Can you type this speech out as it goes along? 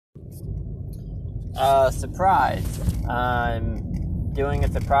Surprise. I'm doing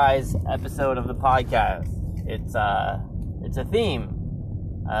a surprise episode of the podcast. It's a theme.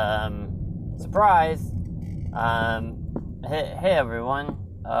 Surprise. Hey everyone.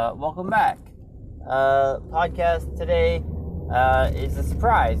 Welcome back. Podcast today is a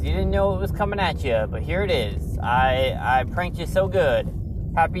surprise. You didn't know it was coming at you, but here it is. I pranked you so good.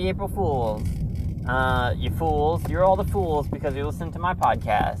 Happy April Fools. You fools. You're all the fools because you listen to my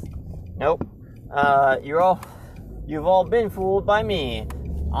podcast. Nope. You've all been fooled by me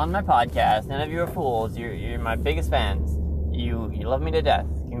on my podcast. None of you are fools. You're my biggest fans. You love me to death.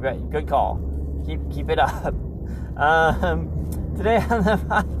 Good call. Keep it up. Today on the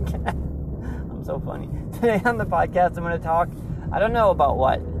podcast, I'm so funny. Today on the podcast, I'm going to talk. I don't know about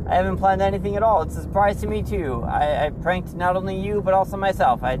what. I haven't planned anything at all. It's a surprise to me too. I pranked not only you but also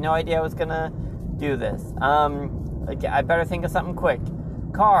myself. I had no idea I was gonna do this. I better think of something quick.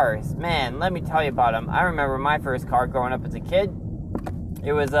 Cars, man, let me tell you about them. I remember my first car growing up as a kid.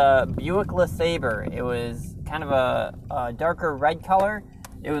 It was a Buick LeSabre. It was kind of a darker red color.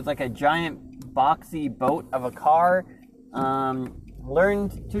 It was like a giant boxy boat of a car.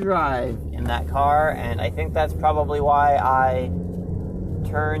 Learned to drive in that car, and I think that's probably why I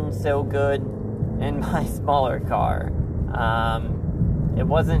turned so good in my smaller car. It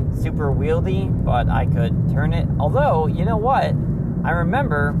wasn't super wieldy, but I could turn it. Although, you know what? I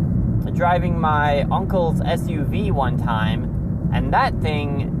remember driving my uncle's SUV one time, and that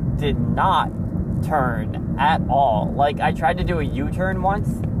thing did not turn at all. Like, I tried to do a U-turn once,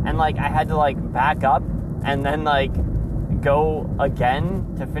 and, like, I had to, like, back up and then, like, go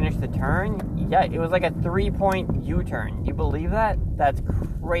again to finish the turn. Yeah, it was like a 3-point U-turn. You believe that? That's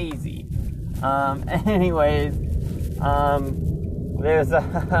crazy. Anyways, there's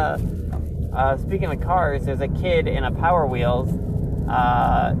speaking of cars, there's a kid in a Power Wheels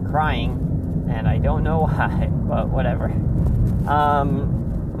crying, and I don't know why, but whatever.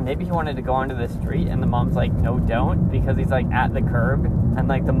 Maybe he wanted to go onto the street, and the mom's like, no, don't, because he's like at the curb, and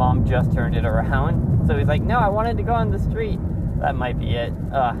like the mom just turned it around, so he's like, no, I wanted to go on the street. That might be it.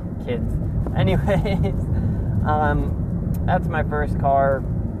 Kids. Anyways, that's my first car.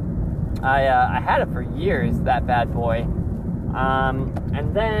 I had it for years, that bad boy.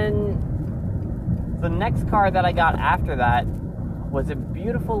 And then the next car that I got after that was a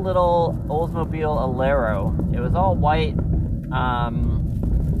beautiful little Oldsmobile Alero. It was all white,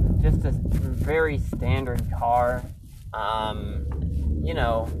 just a very standard car,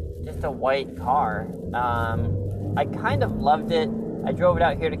 just a white car. I kind of loved it. I drove it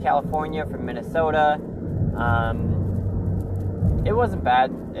out here to California from Minnesota. It wasn't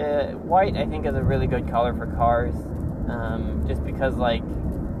bad. White, I think, is a really good color for cars, just because, like,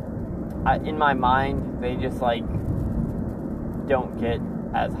 in my mind, they just, like, don't get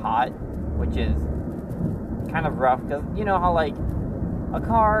as hot, which is kind of rough, because you know how, like, a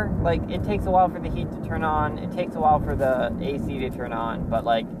car, like, it takes a while for the heat to turn on, it takes a while for the AC to turn on, but,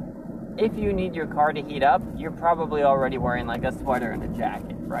 like, if you need your car to heat up, you're probably already wearing, like, a sweater and a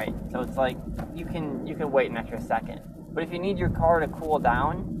jacket, right? So it's like, you can wait an extra second. But if you need your car to cool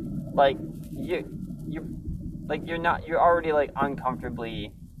down, like, you're already, like,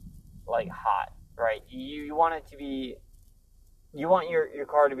 uncomfortably, like, hot, right? You want it to be, you want your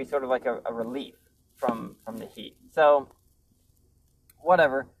car to be sort of like a relief from the heat. So,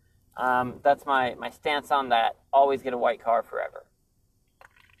 whatever. That's my stance on that. Always get a white car forever.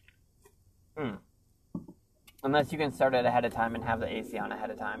 Unless you can start it ahead of time and have the AC on ahead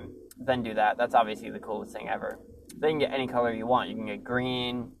of time, then do that. That's obviously the coolest thing ever. Then you can get any color you want. You can get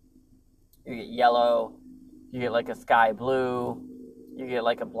green, you get yellow, you get like a sky blue, you get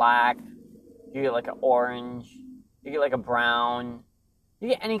like a black, you get like an orange, you get like a brown, you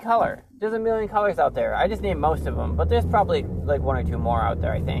get any color. There's a million colors out there. I just named most of them, but there's probably like one or two more out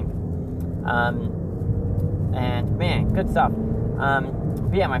there, I think. And man, good stuff.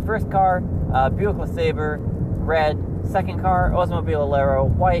 But yeah, my first car, Buick LeSabre, red. Second car, Oldsmobile Alero,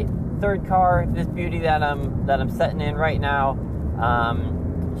 white. Third car, this beauty that I'm sitting in right now.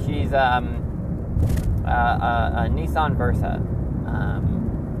 She's a Nissan Versa.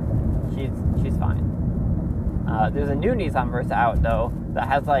 She's fine. There's a new Nissan Versa out though that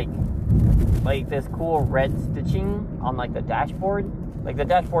has like this cool red stitching on like the dashboard. Like the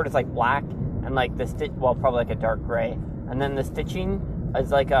dashboard is like black and like the probably like a dark gray, and then the stitching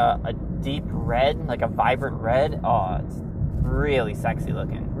is like a deep red, like a vibrant red. Oh, it's really sexy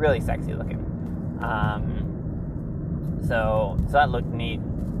looking. So that looked neat.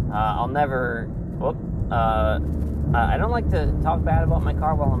 I don't like to talk bad about my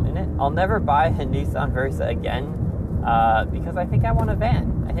car while I'm in it. I'll never buy a Nissan Versa again, because I think I want a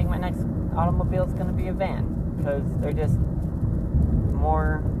van. I think my next automobile is going to be a van, because they're just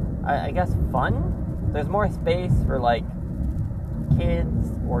more, I guess, fun. There's more space for, like, kids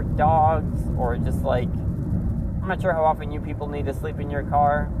or dogs, or just, like, I'm not sure how often you people need to sleep in your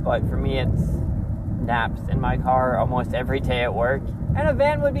car, but for me it's naps in my car almost every day at work. And a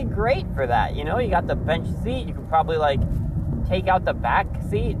van would be great for that, you know? You got the bench seat, you could probably, like, take out the back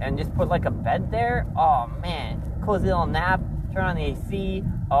seat and just put, like, a bed there. Oh, man. Cozy little nap, turn on the AC.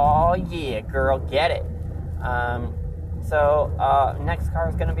 Oh, yeah, girl, get it. Next car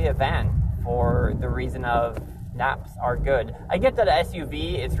is going to be a van for the reason of naps are good. I get that an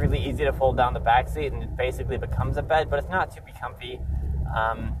SUV, it's really easy to fold down the back seat and it basically becomes a bed, but it's not super comfy.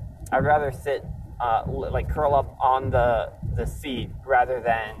 I'd rather sit, like, curl up on the seat rather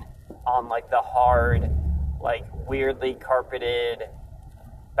than on, like, the hard, like, weirdly carpeted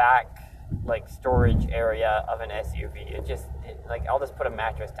back, like, storage area of an SUV. I'll just put a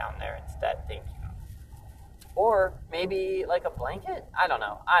mattress down there instead. Thank you. Or maybe, like, a blanket? I don't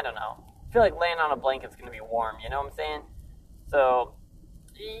know. I feel like laying on a blanket's going to be warm, you know what I'm saying? So,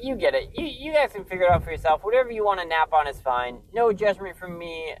 you get it. You guys can figure it out for yourself. Whatever you want to nap on is fine. No judgment from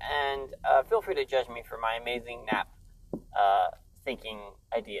me, and feel free to judge me for my amazing nap thinking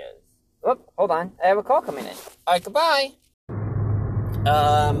ideas. Oop, hold on. I have a call coming in. All right, goodbye.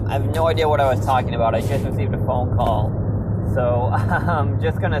 I have no idea what I was talking about. I just received a phone call. So, I'm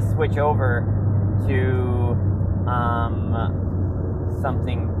just going to switch over to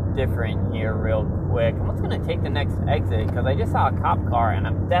something different here real quick. I'm just going to take the next exit because I just saw a cop car and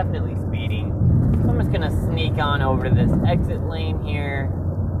I'm definitely speeding. So I'm just going to sneak on over to this exit lane here,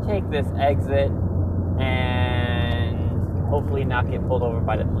 take this exit, and hopefully not get pulled over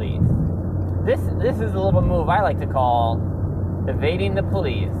by the police. This is a little move I like to call evading the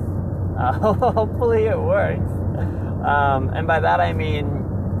police. Hopefully it works. And by that I mean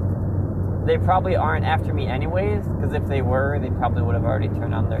they probably aren't after me anyways, because if they were, they probably would have already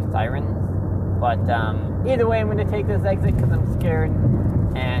turned on their sirens. But either way, I'm going to take this exit because I'm scared.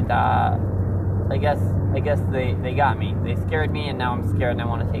 And I guess they got me. They scared me, and now I'm scared, and I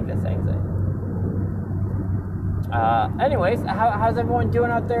want to take this exit. Anyways, how's everyone doing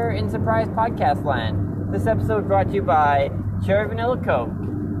out there in Surprise Podcast Land? This episode brought to you by Cherry Vanilla Coke.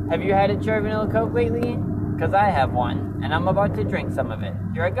 Have you had a Cherry Vanilla Coke lately? Because I have one, and I'm about to drink some of it.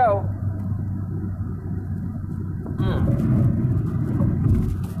 Here I go.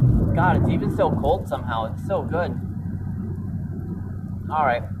 God, it's even so cold somehow. It's so good.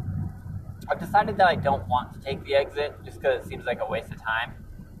 Alright. I've decided that I don't want to take the exit just because it seems like a waste of time.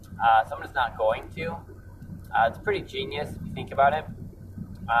 So I'm just not going to. It's pretty genius if you think about it.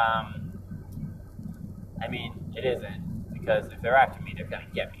 I mean, it isn't. Because if they're after me, they're going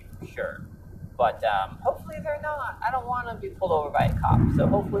to get me for sure. But hopefully they're not. I don't want to be pulled over by a cop. So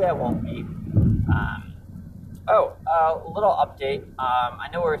hopefully I won't be. A little update. I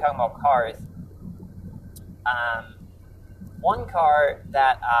know we were talking about cars. One car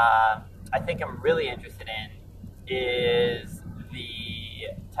that I think I'm really interested in is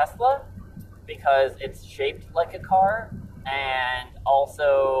the Tesla, because it's shaped like a car and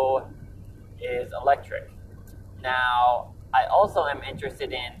also is electric. Now, I also am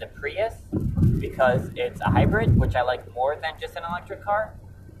interested in the Prius because it's a hybrid, which I like more than just an electric car,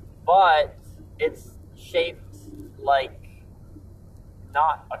 but it's shaped like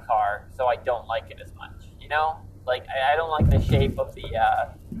not a car, so I don't like it as much, you know? Like, I don't like the shape of the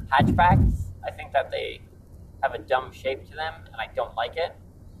hatchbacks. I think that they have a dumb shape to them, and I don't like it.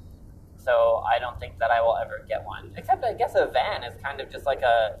 So I don't think that I will ever get one. Except I guess a van is kind of just like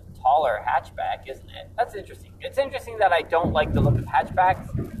a taller hatchback, isn't it? That's interesting. It's interesting that I don't like the look of hatchbacks.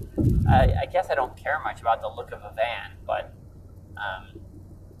 I guess I don't care much about the look of a van, but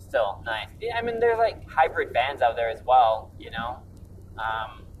still nice. I mean, there's like hybrid vans out there as well, you know?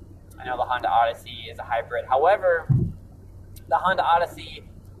 I know the Honda Odyssey is a hybrid. However, the Honda Odyssey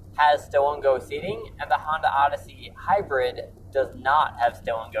has stow-and-go seating, and the Honda Odyssey hybrid does not have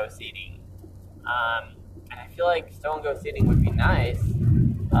stow-and-go seating. And I feel like stow-and-go seating would be nice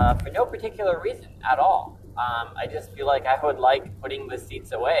for no particular reason at all. I just feel like I would like putting the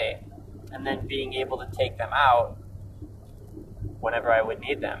seats away and then being able to take them out whenever I would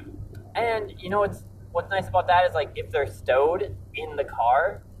need them. And you know what's nice about that is, like, if they're stowed in the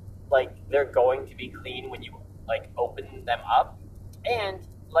car, like, they're going to be clean when you, like, open them up. And,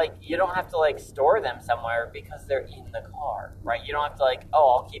 like, you don't have to, like, store them somewhere because they're in the car, right? You don't have to, like, oh,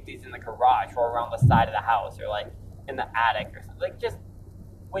 I'll keep these in the garage or around the side of the house or, like, in the attic or something. Like, just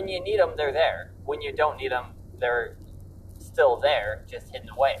when you need them, they're there. When you don't need them, they're still there, just hidden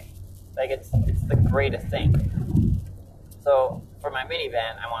away. Like, it's the greatest thing. So, for my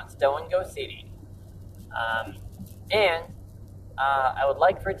minivan, I want stow and go seating. And I would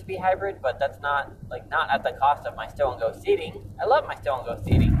like for it to be hybrid, but that's not at the cost of my stow and go seating. I love my stow and go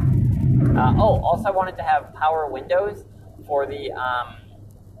seating. Also I wanted to have power windows for the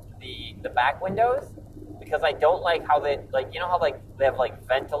back windows, because I don't like how they, like, you know how like they have like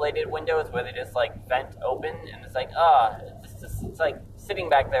ventilated windows where they just like vent open, and it's like it's like sitting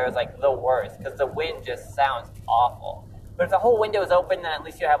back there is like the worst because the wind just sounds awful. But if the whole window is open, then at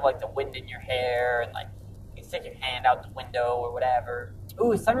least you have like the wind in your hair, and like you can stick your hand out the window or whatever.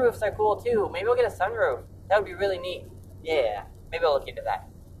 Ooh, sunroofs are cool too. Maybe I'll get a sunroof. That would be really neat. Yeah, maybe I'll look into that.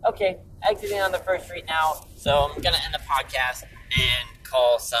 Okay, exiting on the first street now, so I'm gonna end the podcast and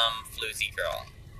call some floozy girl.